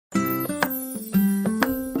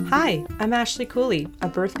Hi, I'm Ashley Cooley, a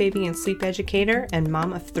birth, baby, and sleep educator and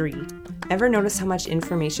mom of 3. Ever notice how much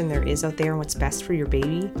information there is out there on what's best for your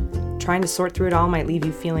baby? Trying to sort through it all might leave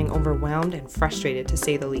you feeling overwhelmed and frustrated, to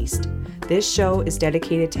say the least. This show is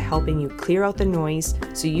dedicated to helping you clear out the noise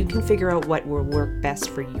so you can figure out what will work best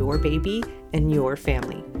for your baby and your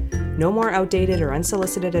family. No more outdated or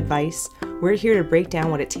unsolicited advice. We're here to break down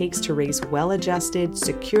what it takes to raise well-adjusted,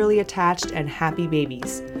 securely attached, and happy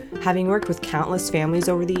babies. Having worked with countless families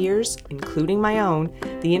over the years, including my own,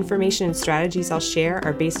 the information and strategies I'll share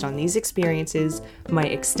are based on these experiences, my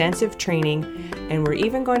extensive training, and we're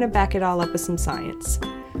even going to back it all up with some science.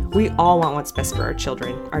 We all want what's best for our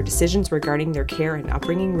children. Our decisions regarding their care and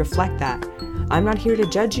upbringing reflect that. I'm not here to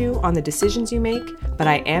judge you on the decisions you make, but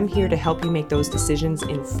I am here to help you make those decisions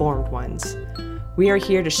informed ones. We are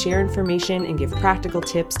here to share information and give practical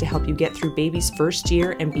tips to help you get through baby's first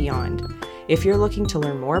year and beyond. If you're looking to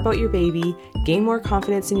learn more about your baby, gain more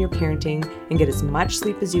confidence in your parenting, and get as much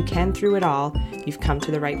sleep as you can through it all, you've come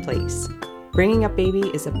to the right place. Bringing up baby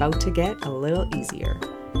is about to get a little easier.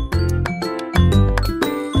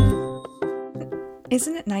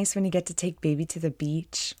 Isn't it nice when you get to take baby to the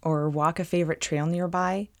beach or walk a favorite trail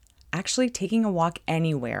nearby? Actually, taking a walk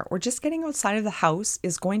anywhere or just getting outside of the house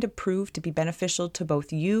is going to prove to be beneficial to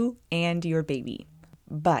both you and your baby.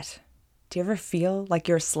 But do you ever feel like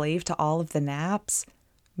you're a slave to all of the naps?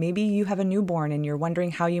 Maybe you have a newborn and you're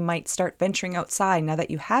wondering how you might start venturing outside now that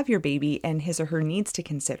you have your baby and his or her needs to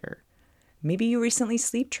consider. Maybe you recently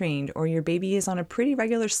sleep trained or your baby is on a pretty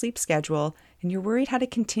regular sleep schedule and you're worried how to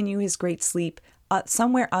continue his great sleep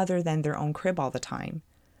somewhere other than their own crib all the time.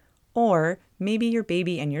 Or maybe your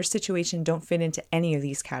baby and your situation don't fit into any of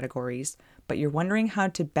these categories, but you're wondering how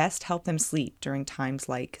to best help them sleep during times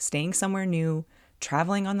like staying somewhere new,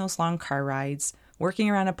 traveling on those long car rides, working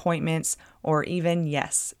around appointments, or even,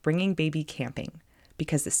 yes, bringing baby camping.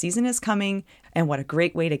 Because the season is coming, and what a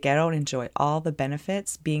great way to get out and enjoy all the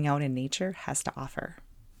benefits being out in nature has to offer.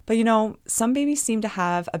 But some babies seem to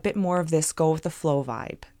have a bit more of this go with the flow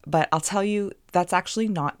vibe, but I'll tell you, that's actually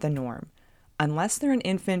not the norm. Unless they're an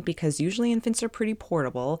infant, because usually infants are pretty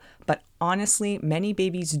portable, but honestly, many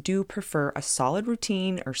babies do prefer a solid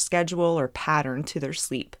routine or schedule or pattern to their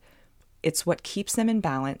sleep. It's what keeps them in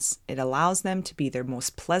balance, it allows them to be their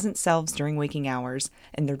most pleasant selves during waking hours,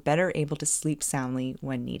 and they're better able to sleep soundly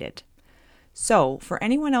when needed. So, for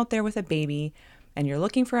anyone out there with a baby, and you're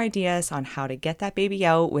looking for ideas on how to get that baby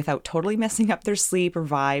out without totally messing up their sleep or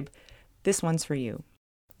vibe, this one's for you.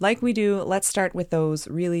 Like we do, let's start with those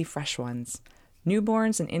really fresh ones.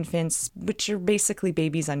 Newborns and infants, which are basically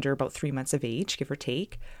babies under about 3 months of age, give or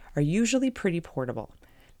take, are usually pretty portable.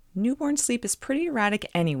 Newborn sleep is pretty erratic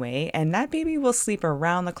anyway, and that baby will sleep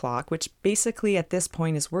around the clock, which basically at this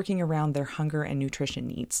point is working around their hunger and nutrition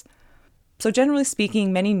needs. So generally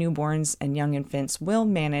speaking, many newborns and young infants will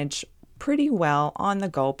manage pretty well on the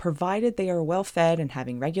go, provided they are well fed and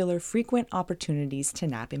having regular, frequent opportunities to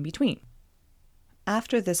nap in between.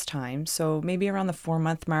 After this time, so maybe around the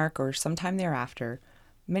 4-month mark or sometime thereafter,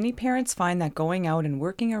 many parents find that going out and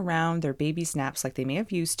working around their baby's naps like they may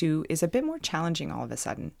have used to is a bit more challenging all of a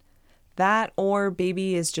sudden. That or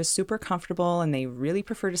baby is just super comfortable and they really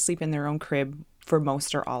prefer to sleep in their own crib for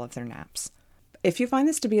most or all of their naps. If you find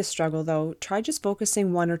this to be a struggle though, try just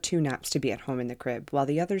focusing 1 or 2 naps to be at home in the crib, while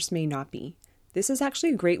the others may not be. This is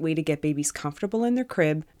actually a great way to get babies comfortable in their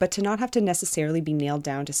crib, but to not have to necessarily be nailed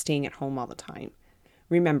down to staying at home all the time.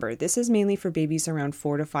 Remember, this is mainly for babies around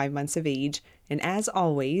 4 to 5 months of age, and as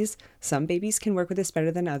always, some babies can work with this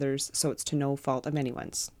better than others, so it's to no fault of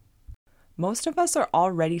anyone's. Most of us are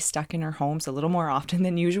already stuck in our homes a little more often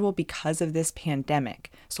than usual because of this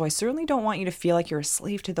pandemic, so I certainly don't want you to feel like you're a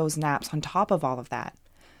slave to those naps on top of all of that.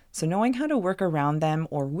 So knowing how to work around them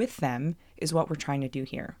or with them is what we're trying to do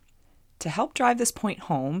here. To help drive this point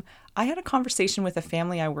home, I had a conversation with a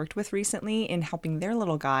family I worked with recently in helping their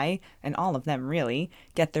little guy, and all of them really,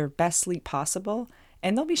 get their best sleep possible,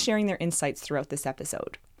 and they'll be sharing their insights throughout this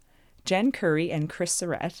episode. Jen Curry and Chris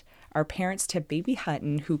Surrett are parents to baby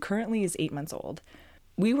Hutton, who currently is 8 months old.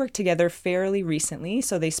 We worked together fairly recently,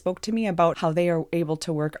 so they spoke to me about how they are able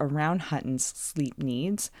to work around Hutton's sleep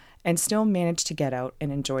needs and still manage to get out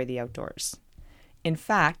and enjoy the outdoors. In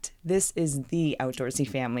fact, this is the outdoorsy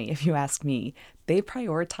family, if you ask me. They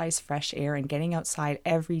prioritize fresh air and getting outside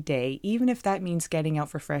every day, even if that means getting out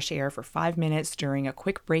for fresh air for 5 minutes during a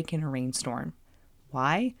quick break in a rainstorm.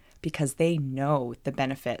 Why? Because they know the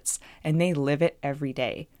benefits, and they live it every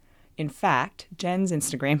day. In fact, Jen's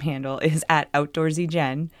Instagram handle is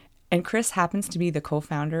 @OutdoorsyJen, and Chris happens to be the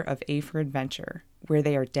co-founder of A for Adventure, where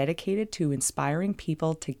they are dedicated to inspiring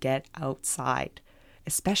people to get outside.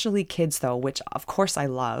 especially kids though, which of course I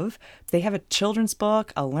love. They have a children's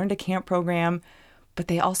book, a Learn to Camp program, but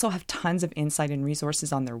they also have tons of insight and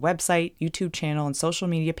resources on their website, YouTube channel, and social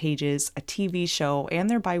media pages, a TV show, and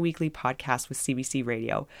their bi-weekly podcast with CBC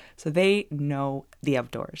Radio. So they know the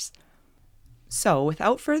outdoors. So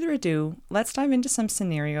without further ado, let's dive into some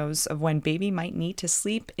scenarios of when baby might need to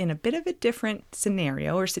sleep in a bit of a different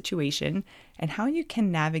scenario or situation and how you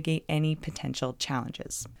can navigate any potential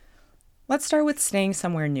challenges. Let's start with staying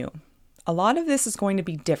somewhere new. A lot of this is going to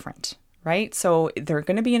be different, right? So they're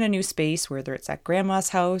going to be in a new space, whether it's at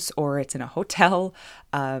grandma's house or it's in a hotel,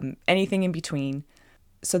 anything in between.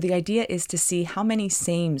 So the idea is to see how many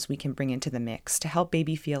sames we can bring into the mix to help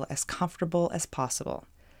baby feel as comfortable as possible.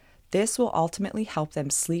 This will ultimately help them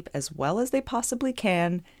sleep as well as they possibly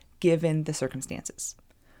can, given the circumstances.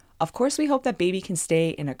 Of course, we hope that baby can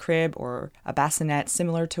stay in a crib or a bassinet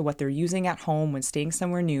similar to what they're using at home when staying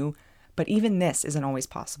somewhere new, but even this isn't always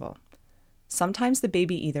possible. Sometimes the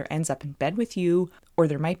baby either ends up in bed with you, or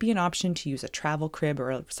there might be an option to use a travel crib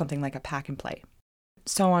or something like a pack and play.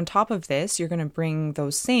 So on top of this, you're going to bring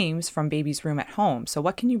those sames from baby's room at home. So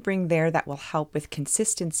what can you bring there that will help with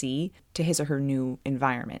consistency to his or her new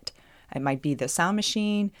environment? It might be the sound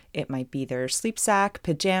machine, it might be their sleep sack,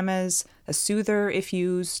 pajamas, a soother if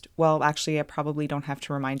used. Well, actually, I probably don't have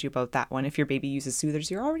to remind you about that one. If your baby uses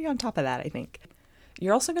soothers, you're already on top of that, I think.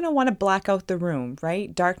 You're also going to want to black out the room,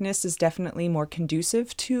 right? Darkness is definitely more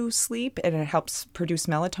conducive to sleep and it helps produce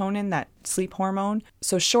melatonin, that sleep hormone.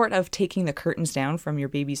 So short of taking the curtains down from your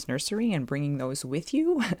baby's nursery and bringing those with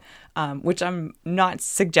you, which I'm not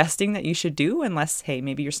suggesting that you should do unless, hey,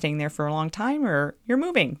 maybe you're staying there for a long time or you're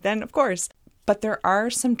moving, then of course. But there are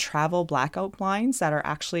some travel blackout blinds that are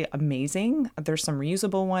actually amazing. There's some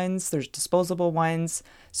reusable ones, there's disposable ones.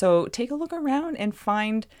 So take a look around and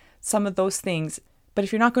find some of those things. But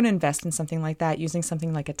if you're not going to invest in something like that, using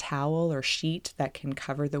something like a towel or sheet that can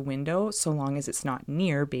cover the window, so long as it's not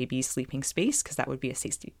near baby's sleeping space, because that would be a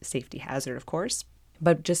safety hazard, of course.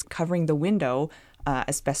 But just covering the window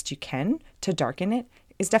as best you can to darken it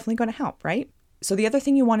is definitely going to help, right? So the other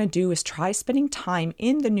thing you want to do is try spending time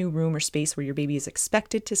in the new room or space where your baby is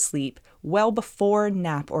expected to sleep well before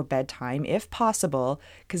nap or bedtime, if possible,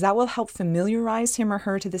 because that will help familiarize him or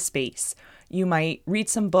her to the space. You might read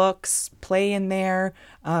some books, play in there,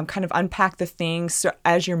 kind of unpack the things so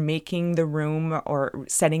as you're making the room or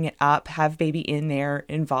setting it up, have baby in there,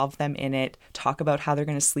 involve them in it, talk about how they're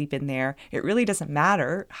going to sleep in there. It really doesn't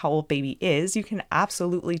matter how old baby is. You can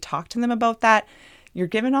absolutely talk to them about that. You're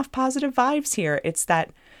giving off positive vibes here. It's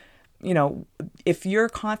that, if you're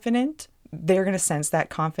confident, they're going to sense that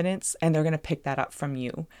confidence and they're going to pick that up from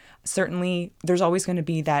you. Certainly, there's always going to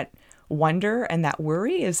be that wonder and that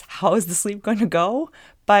worry is how is the sleep going to go?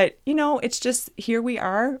 But, it's just here we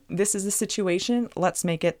are. This is the situation. Let's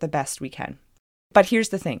make it the best we can. But here's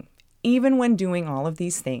the thing. Even when doing all of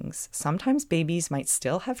these things, sometimes babies might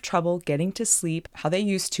still have trouble getting to sleep how they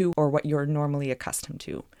used to or what you're normally accustomed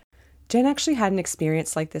to. Jen actually had an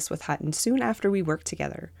experience like this with Hutton soon after we worked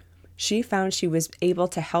together. She found she was able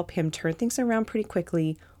to help him turn things around pretty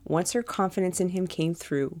quickly once her confidence in him came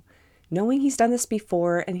through, knowing he's done this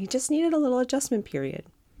before and he just needed a little adjustment period.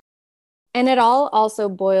 And it all also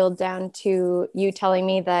boiled down to you telling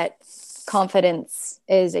me that confidence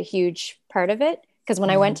is a huge part of it. Because when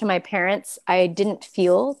I went to my parents, I didn't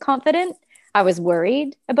feel confident. I was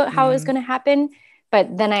worried about how it was going to happen.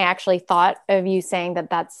 But then I actually thought of you saying that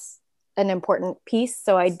that's an important piece.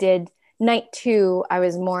 So I did night 2. I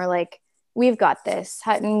was more like, we've got this.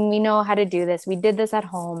 Hutton, we know how to do this. We did this at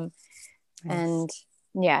home. Nice. And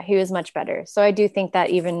yeah, he was much better. So I do think that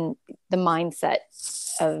even the mindset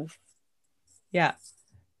of. Yeah.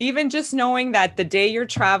 Even just knowing that the day you're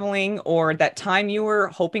traveling or that time you were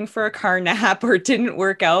hoping for a car nap or it didn't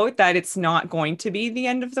work out, that it's not going to be the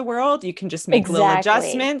end of the world. You can just make little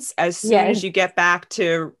adjustments as soon as you get back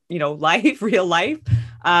to, life, real life.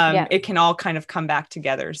 It can all kind of come back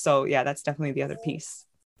together. So yeah, that's definitely the other piece.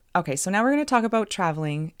 Okay. So now we're going to talk about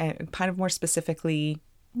traveling and kind of more specifically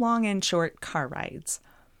long and short car rides.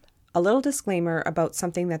 A little disclaimer about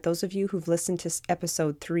something that those of you who've listened to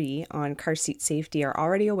episode 3 on car seat safety are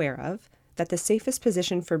already aware of, that the safest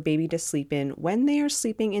position for baby to sleep in when they are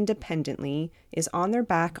sleeping independently is on their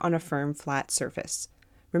back on a firm, flat surface.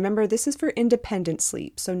 Remember, this is for independent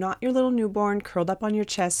sleep, so not your little newborn curled up on your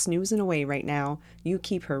chest snoozing away right now. You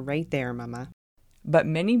keep her right there, mama. But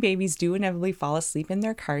many babies do inevitably fall asleep in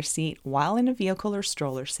their car seat while in a vehicle or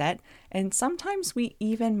stroller set, and sometimes we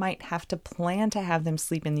even might have to plan to have them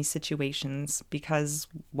sleep in these situations because,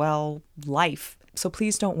 well, life. So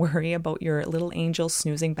please don't worry about your little angel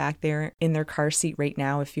snoozing back there in their car seat right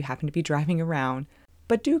now if you happen to be driving around.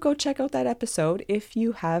 But do go check out that episode if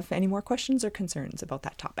you have any more questions or concerns about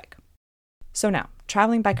that topic. So now,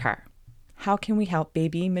 traveling by car. How can we help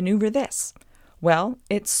baby maneuver this? Well,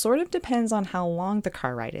 it sort of depends on how long the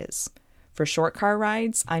car ride is. For short car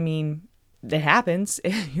rides, it happens.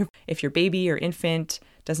 If your baby or infant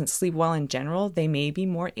doesn't sleep well in general, they may be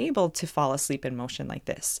more able to fall asleep in motion like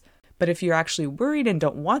this. But if you're actually worried and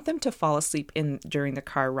don't want them to fall asleep during the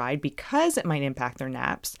car ride because it might impact their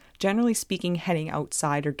naps, generally speaking, heading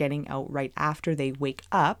outside or getting out right after they wake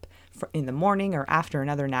up in the morning or after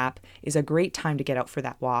another nap is a great time to get out for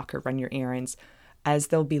that walk or run your errands, as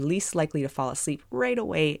they'll be least likely to fall asleep right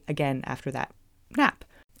away again after that nap.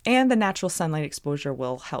 And the natural sunlight exposure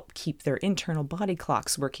will help keep their internal body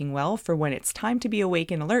clocks working well for when it's time to be awake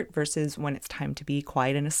and alert versus when it's time to be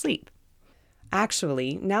quiet and asleep.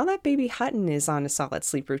 Actually, now that baby Hutton is on a solid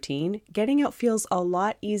sleep routine, getting out feels a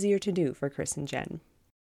lot easier to do for Chris and Jen.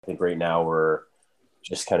 I think right now we're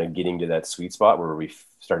just kind of getting to that sweet spot where we're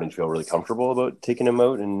starting to feel really comfortable about taking him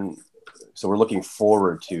out. And so we're looking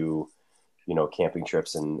forward to, camping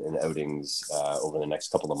trips and outings over the next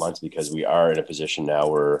couple of months, because we are in a position now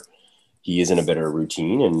where he is in a better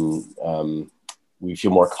routine and we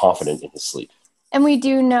feel more confident in his sleep. And we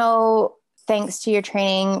do know, thanks to your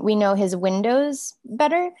training, we know his windows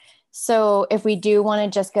better. So if we do want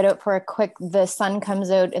to just get out for the sun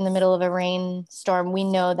comes out in the middle of a rainstorm, we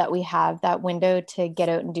know that we have that window to get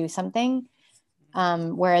out and do something.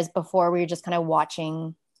 Whereas before we were just kind of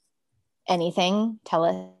watching anything, tell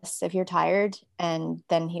us if you're tired, and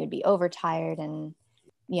then he would be overtired. And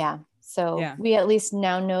we at least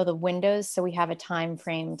now know the windows. So we have a time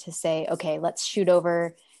frame to say, okay, let's shoot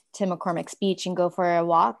over to McCormick's Beach and go for a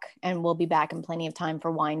walk, and we'll be back in plenty of time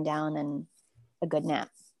for wind down and a good nap.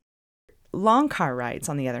 Long car rides,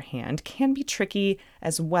 on the other hand, can be tricky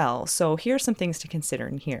as well. So here are some things to consider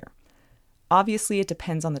in here. Obviously, it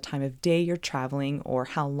depends on the time of day you're traveling or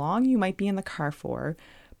how long you might be in the car for.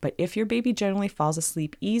 But if your baby generally falls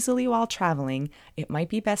asleep easily while traveling, it might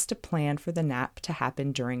be best to plan for the nap to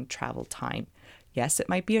happen during travel time. Yes, it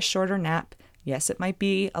might be a shorter nap. Yes, it might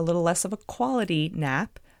be a little less of a quality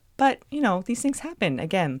nap. But, these things happen.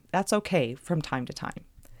 Again, that's okay from time to time.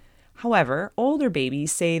 However, older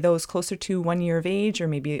babies, say those closer to 1 year of age or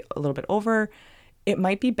maybe a little bit over, it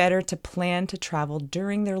might be better to plan to travel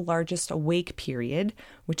during their largest awake period,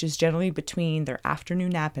 which is generally between their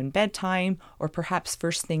afternoon nap and bedtime, or perhaps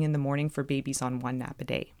first thing in the morning for babies on one nap a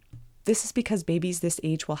day. This is because babies this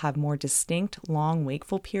age will have more distinct, long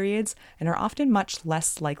wakeful periods and are often much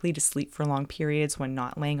less likely to sleep for long periods when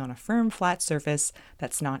not laying on a firm, flat surface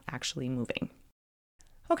that's not actually moving.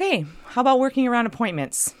 Okay, how about working around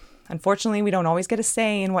appointments? Unfortunately, we don't always get a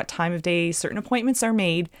say in what time of day certain appointments are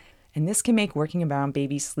made, and this can make working around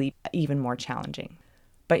baby sleep even more challenging.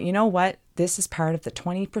 But you know what? This is part of the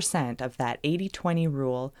 20% of that 80-20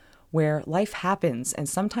 rule, where life happens and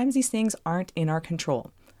sometimes these things aren't in our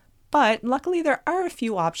control. But luckily, there are a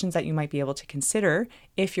few options that you might be able to consider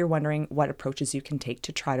if you're wondering what approaches you can take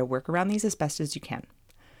to try to work around these as best as you can.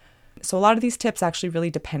 So a lot of these tips actually really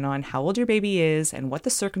depend on how old your baby is and what the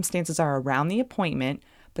circumstances are around the appointment,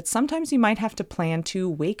 but sometimes you might have to plan to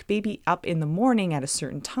wake baby up in the morning at a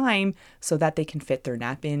certain time so that they can fit their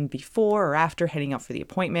nap in before or after heading out for the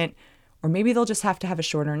appointment, or maybe they'll just have to have a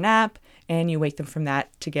shorter nap and you wake them from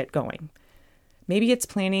that to get going. Maybe it's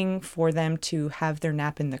planning for them to have their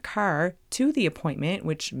nap in the car to the appointment,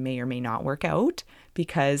 which may or may not work out,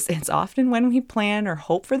 because it's often when we plan or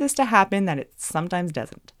hope for this to happen that it sometimes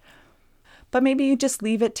doesn't. But maybe you just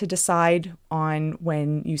leave it to decide on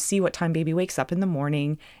when you see what time baby wakes up in the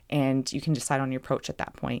morning, and you can decide on your approach at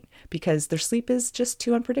that point, because their sleep is just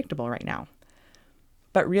too unpredictable right now.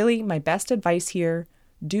 But really, my best advice here,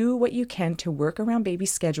 do what you can to work around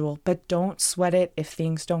baby's schedule, but don't sweat it if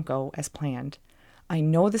things don't go as planned. I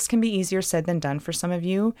know this can be easier said than done for some of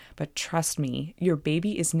you, but trust me, your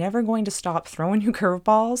baby is never going to stop throwing you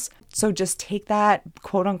curveballs. So just take that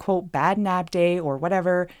quote unquote bad nap day or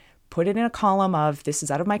whatever, put it in a column of this is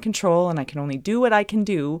out of my control and I can only do what I can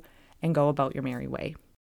do, and go about your merry way.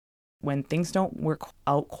 When things don't work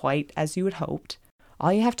out quite as you had hoped,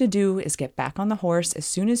 all you have to do is get back on the horse as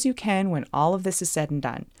soon as you can when all of this is said and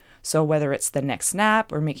done. So whether it's the next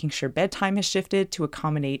nap or making sure bedtime has shifted to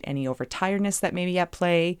accommodate any overtiredness that may be at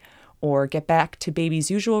play, or get back to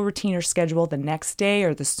baby's usual routine or schedule the next day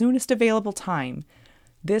or the soonest available time,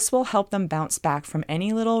 this will help them bounce back from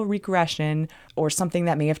any little regression or something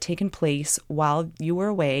that may have taken place while you were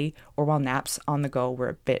away or while naps on the go were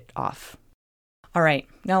a bit off. All right,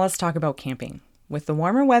 now let's talk about camping. With the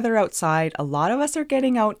warmer weather outside, a lot of us are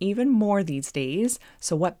getting out even more these days,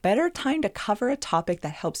 so what better time to cover a topic that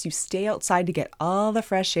helps you stay outside to get all the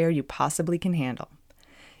fresh air you possibly can handle.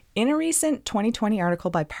 In a recent 2020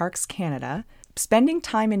 article by Parks Canada, spending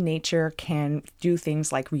time in nature can do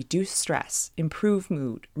things like reduce stress, improve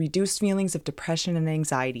mood, reduce feelings of depression and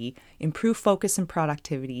anxiety, improve focus and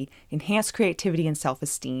productivity, enhance creativity and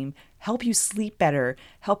self-esteem, help you sleep better,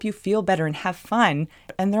 help you feel better and have fun,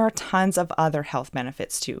 and there are tons of other health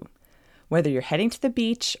benefits too. Whether you're heading to the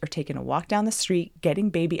beach or taking a walk down the street, getting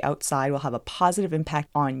baby outside will have a positive impact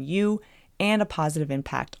on you and a positive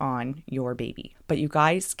impact on your baby. But you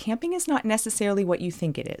guys, camping is not necessarily what you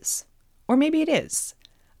think it is. Or maybe it is.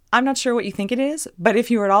 I'm not sure what you think it is, but if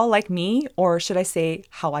you're at all like me, or should I say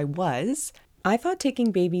how I was, I thought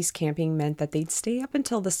taking babies camping meant that they'd stay up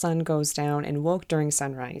until the sun goes down and woke during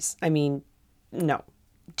sunrise. I mean, no.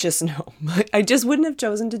 Just no. I just wouldn't have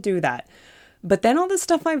chosen to do that. But then all the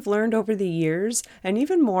stuff I've learned over the years, and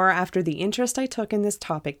even more after the interest I took in this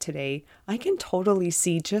topic today, I can totally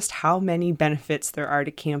see just how many benefits there are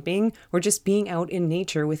to camping or just being out in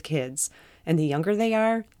nature with kids. And the younger they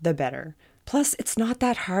are, the better. Plus, it's not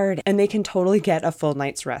that hard, and they can totally get a full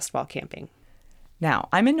night's rest while camping. Now,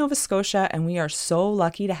 I'm in Nova Scotia, and we are so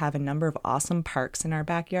lucky to have a number of awesome parks in our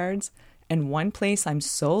backyards. And one place I'm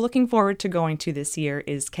so looking forward to going to this year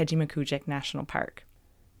is Kejimkujik National Park.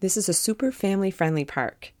 This is a super family-friendly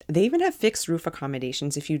park. They even have fixed roof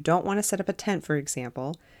accommodations if you don't want to set up a tent, for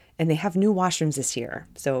example. And they have new washrooms this year.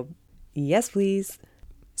 So, yes, please.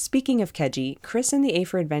 Speaking of Keji, Chris and the A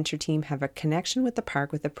for Adventure team have a connection with the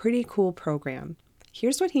park with a pretty cool program.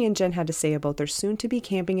 Here's what he and Jen had to say about their soon-to-be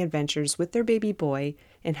camping adventures with their baby boy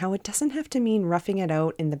and how it doesn't have to mean roughing it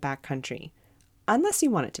out in the backcountry. Unless you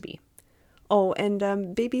want it to be. Oh,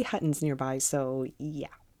 and baby Hutton's nearby, so yeah.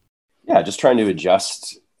 Yeah, just trying to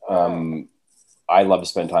adjust. I love to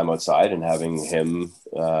spend time outside, and having him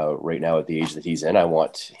right now at the age that he's in, I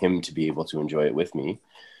want him to be able to enjoy it with me.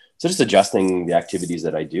 So just adjusting the activities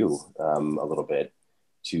that I do a little bit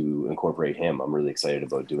to incorporate him. I'm really excited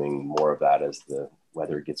about doing more of that as the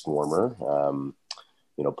weather gets warmer.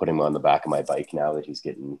 Putting him on the back of my bike now that his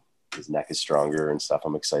neck is stronger and stuff.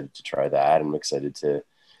 I'm excited to try that. I'm excited to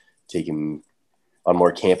take him on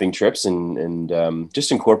more camping trips and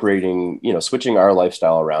just incorporating, switching our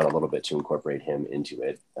lifestyle around a little bit to incorporate him into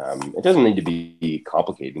it. It doesn't need to be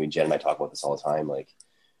complicated. I mean, Jen and I talk about this all the time. Like,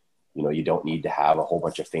 you don't need to have a whole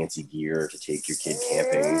bunch of fancy gear to take your kid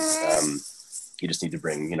camping. You just need to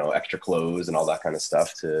bring, extra clothes and all that kind of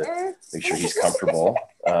stuff to make sure he's comfortable.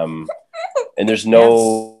 And there's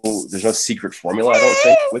no secret formula, I don't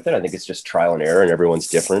think, with it. I think it's just trial and error, and everyone's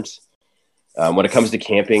different. When it comes to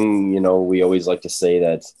camping, we always like to say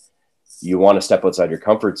that you want to step outside your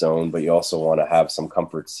comfort zone, but you also want to have some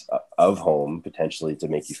comforts of home potentially to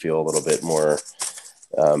make you feel a little bit more,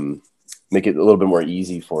 make it a little bit more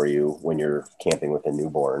easy for you when you're camping with a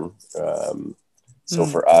newborn. So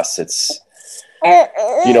for us, it's,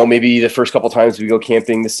 maybe the first couple times we go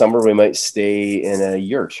camping this summer, we might stay in a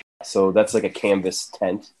yurt. So that's like a canvas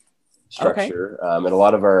tent structure. Okay. And a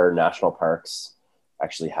lot of our national parks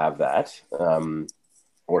actually have that.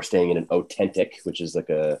 We're staying in an authentic, which is like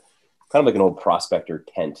kind of like an old prospector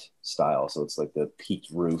tent style. So it's like the peaked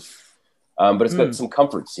roof, but it's got some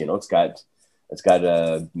comforts, it's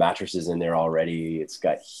got mattresses in there already. It's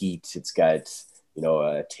got heat. It's got,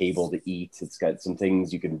 a table to eat. It's got some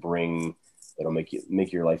things you can bring that'll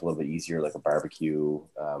make your life a little bit easier, like a barbecue.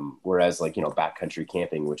 Whereas backcountry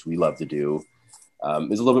camping, which we love to do,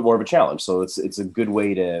 is a little bit more of a challenge. So it's a good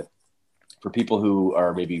way for people who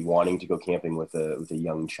are maybe wanting to go camping with a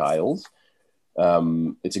young child.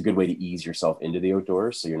 It's a good way to ease yourself into the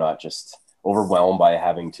outdoors. So you're not just overwhelmed by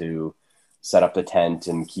having to set up the tent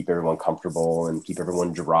and keep everyone comfortable and keep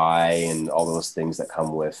everyone dry and all those things that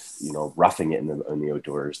come with, roughing it in the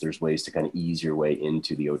outdoors. There's ways to kind of ease your way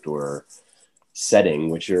into the outdoor setting,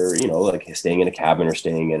 which are, like staying in a cabin or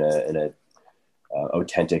staying in a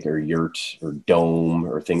authentic or yurt or dome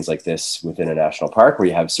or things like this within a national park where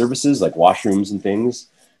you have services like washrooms and things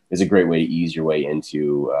is a great way to ease your way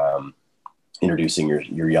into introducing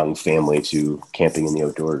your young family to camping in the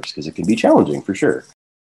outdoors, because it can be challenging for sure.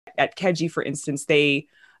 At Keji, for instance, they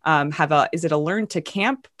have is it a learn to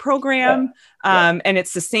camp program? And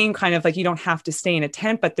it's the same kind of like, you don't have to stay in a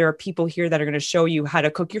tent, but there are people here that are going to show you how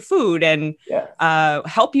to cook your food and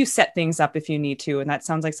help you set things up if you need to. And that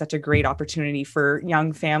sounds like such a great opportunity for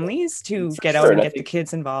young families to get out and get the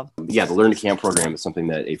kids involved. Yeah, the Learn to Camp program is something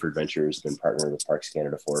that A for Adventure has been partnering with Parks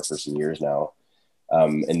Canada for some years now.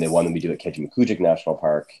 And the one that we do at Kejimkujik National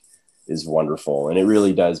Park is wonderful. And it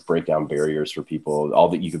really does break down barriers for people. All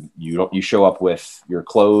that you show up with your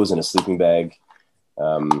clothes and a sleeping bag.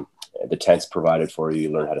 The tent's provided for you.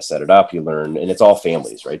 You learn how to set it up. You learn, and it's all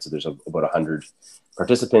families, right? So there's about 100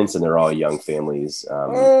 participants, and they're all young families.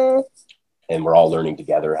 And we're all learning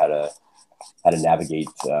together how to navigate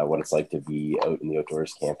what it's like to be out in the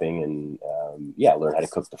outdoors camping, and learn how to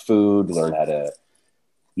cook the food, learn how to,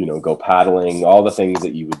 go paddling, all the things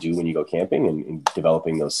that you would do when you go camping, and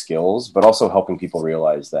developing those skills, but also helping people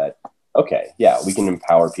realize that, okay, yeah, we can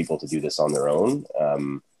empower people to do this on their own,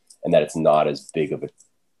 and that it's not as big of a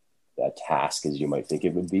task as you might think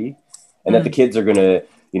it would be. And that the kids are going to,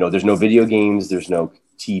 there's no video games, there's no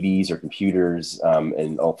TVs or computers.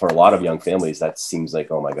 And for a lot of young families, that seems like,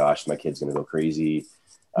 oh my gosh, my kid's going to go crazy.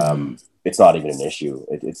 It's not even an issue.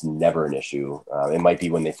 It's never an issue. It might be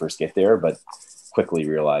when they first get there, but quickly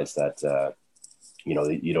realize that,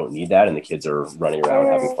 you don't need that. And the kids are running around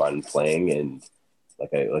having fun playing. And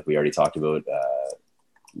like we already talked about,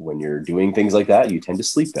 when you're doing things like that, you tend to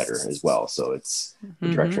sleep better as well. So it's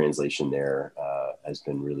the direct translation there has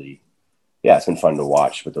been really, it's been fun to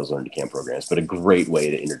watch with those Learn to Camp programs, but a great way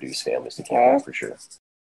to introduce families to camping for sure.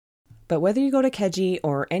 But whether you go to Keji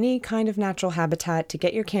or any kind of natural habitat to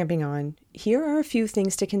get your camping on, here are a few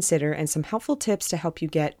things to consider and some helpful tips to help you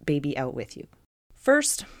get baby out with you.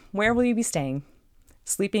 First, where will you be staying?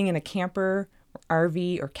 Sleeping in a camper, or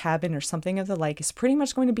RV, or cabin, or something of the like is pretty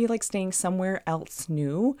much going to be like staying somewhere else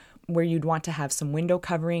new, where you'd want to have some window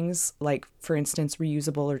coverings, like, for instance,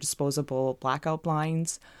 reusable or disposable blackout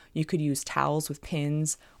blinds. You could use towels with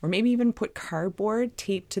pins, or maybe even put cardboard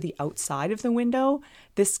taped to the outside of the window.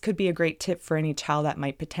 This could be a great tip for any child that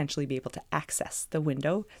might potentially be able to access the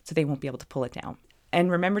window, so they won't be able to pull it down. And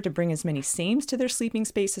remember to bring as many sames to their sleeping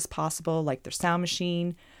space as possible, like their sound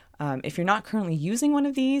machine. If you're not currently using one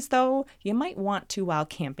of these, though, you might want to while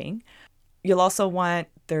camping. You'll also want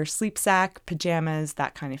their sleep sack, pajamas,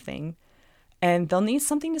 that kind of thing. And they'll need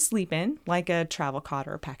something to sleep in, like a travel cot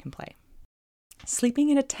or a pack and play. Sleeping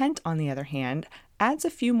in a tent, on the other hand, adds a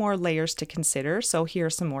few more layers to consider, so here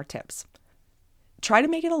are some more tips. Try to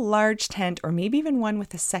make it a large tent, or maybe even one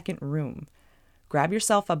with a second room. Grab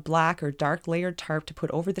yourself a black or dark layered tarp to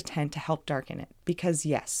put over the tent to help darken it. Because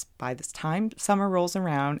yes, by this time summer rolls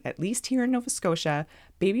around, at least here in Nova Scotia,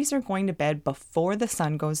 babies are going to bed before the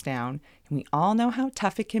sun goes down, and we all know how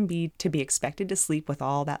tough it can be to be expected to sleep with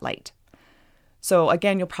all that light. So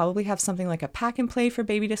again, you'll probably have something like a pack and play for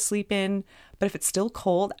baby to sleep in, but if it's still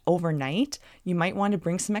cold overnight, you might want to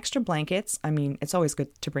bring some extra blankets. I mean, it's always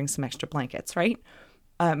good to bring some extra blankets, right?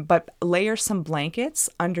 But layer some blankets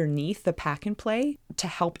underneath the pack and play to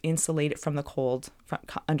help insulate it from the cold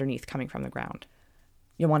underneath coming from the ground.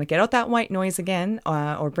 You'll want to get out that white noise again,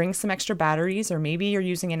 or bring some extra batteries, or maybe you're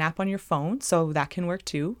using an app on your phone, so that can work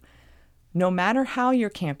too. No matter how you're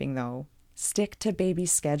camping though, stick to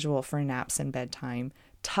baby's schedule for naps and bedtime.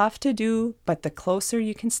 Tough to do, but the closer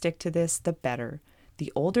you can stick to this, the better.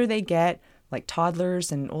 The older they get, like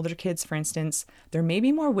toddlers and older kids, for instance, there may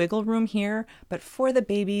be more wiggle room here, but for the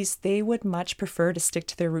babies, they would much prefer to stick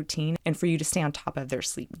to their routine and for you to stay on top of their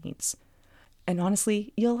sleep needs. And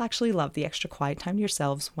honestly, you'll actually love the extra quiet time to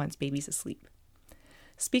yourselves once baby's asleep.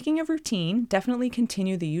 Speaking of routine, definitely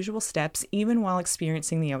continue the usual steps even while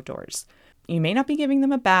experiencing the outdoors. You may not be giving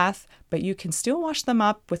them a bath, but you can still wash them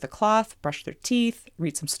up with a cloth, brush their teeth,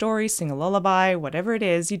 read some stories, sing a lullaby, whatever it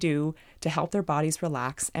is you do to help their bodies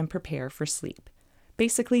relax and prepare for sleep.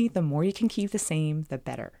 Basically, the more you can keep the same, the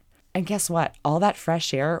better. And guess what? All that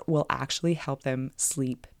fresh air will actually help them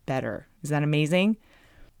sleep better. Is that amazing?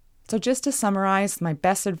 So just to summarize, my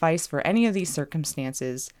best advice for any of these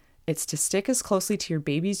circumstances, it's to stick as closely to your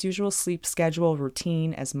baby's usual sleep schedule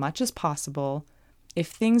routine as much as possible. If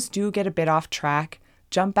things do get a bit off track,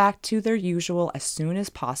 jump back to their usual as soon as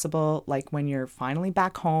possible, like when you're finally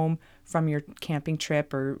back home from your camping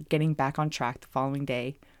trip or getting back on track the following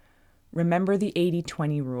day. Remember the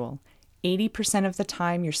 80-20 rule. 80% of the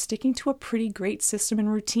time, you're sticking to a pretty great system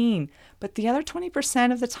and routine, but the other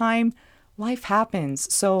 20% of the time, life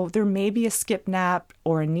happens. So there may be a skip nap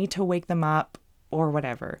or a need to wake them up or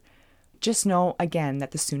whatever. Just know, again,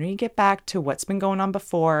 that the sooner you get back to what's been going on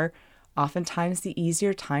before, oftentimes the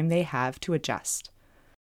easier time they have to adjust.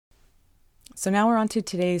 So now we're on to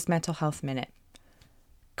today's Mental Health Minute.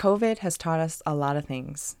 COVID has taught us a lot of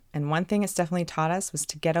things, and one thing it's definitely taught us was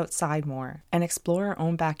to get outside more and explore our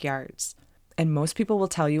own backyards. And most people will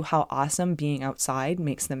tell you how awesome being outside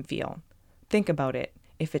makes them feel. Think about it.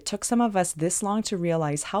 If it took some of us this long to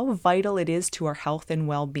realize how vital it is to our health and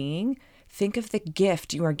well-being, think of the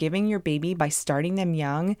gift you are giving your baby by starting them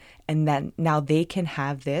young, and then now they can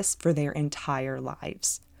have this for their entire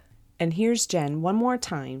lives. And here's Jen one more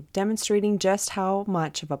time, demonstrating just how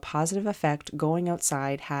much of a positive effect going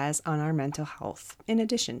outside has on our mental health, in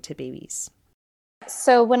addition to babies.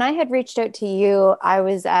 So when I had reached out to you, I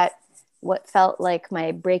was at what felt like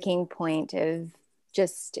my breaking point of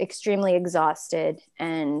just extremely exhausted.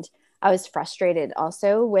 And I was frustrated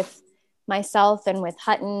also with myself and with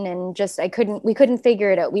Hutton, and just we couldn't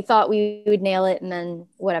figure it out. We thought we would nail it and then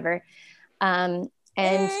whatever. And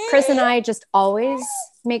Chris and I just always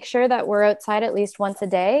make sure that we're outside at least once a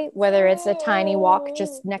day, whether it's a tiny walk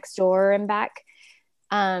just next door and back,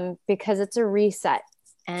 because it's a reset,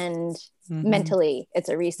 and mentally it's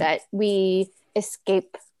a reset. We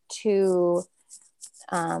escape to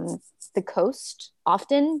the coast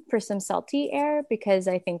often for some salty air, because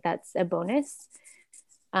I think that's a bonus.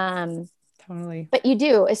 Totally. But you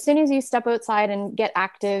do, as soon as you step outside and get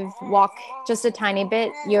active, walk just a tiny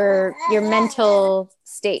bit, your mental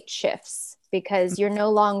state shifts, because you're no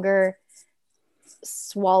longer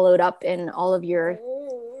swallowed up in all of your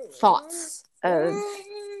thoughts of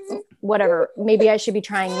whatever. Maybe I should be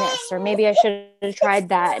trying this, or maybe I should have tried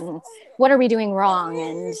that. And what are we doing wrong?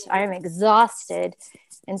 And I'm exhausted.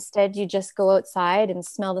 Instead, you just go outside and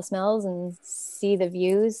smell the smells and see the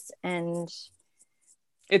views, and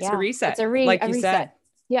it's a reset. It's like a you reset. said.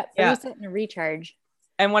 Yep. A reset and a recharge.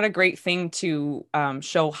 And what a great thing to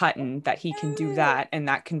show Hutton that he can do that, and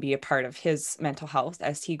that can be a part of his mental health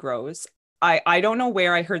as he grows. I don't know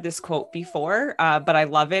where I heard this quote before, but I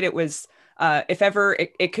love it. It was, if ever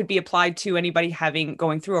it could be applied to anybody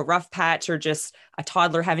going through a rough patch, or just a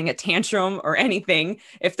toddler having a tantrum or anything.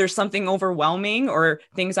 If there's something overwhelming or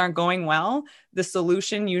things aren't going well, the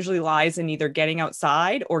solution usually lies in either getting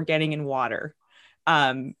outside or getting in water.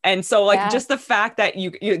 And so just the fact that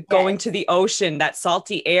you're going to the ocean, that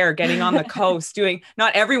salty air, getting on the coast,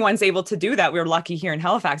 not everyone's able to do that. We're lucky here in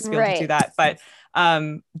Halifax to be able to do that. But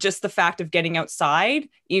just the fact of getting outside,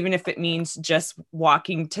 even if it means just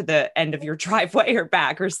walking to the end of your driveway or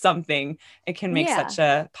back or something, it can make such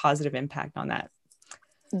a positive impact on that.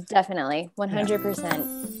 Definitely.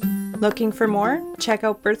 100%. Looking for more? Check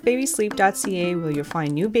out birthbabysleep.ca, where you'll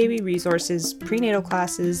find new baby resources, prenatal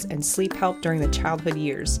classes, and sleep help during the childhood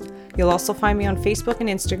years. You'll also find me on Facebook and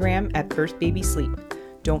Instagram at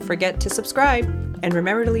birthbabysleep. Don't forget to subscribe, and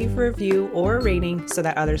remember to leave a review or a rating so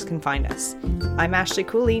that others can find us. I'm Ashley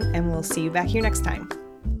Cooley, and we'll see you back here next time.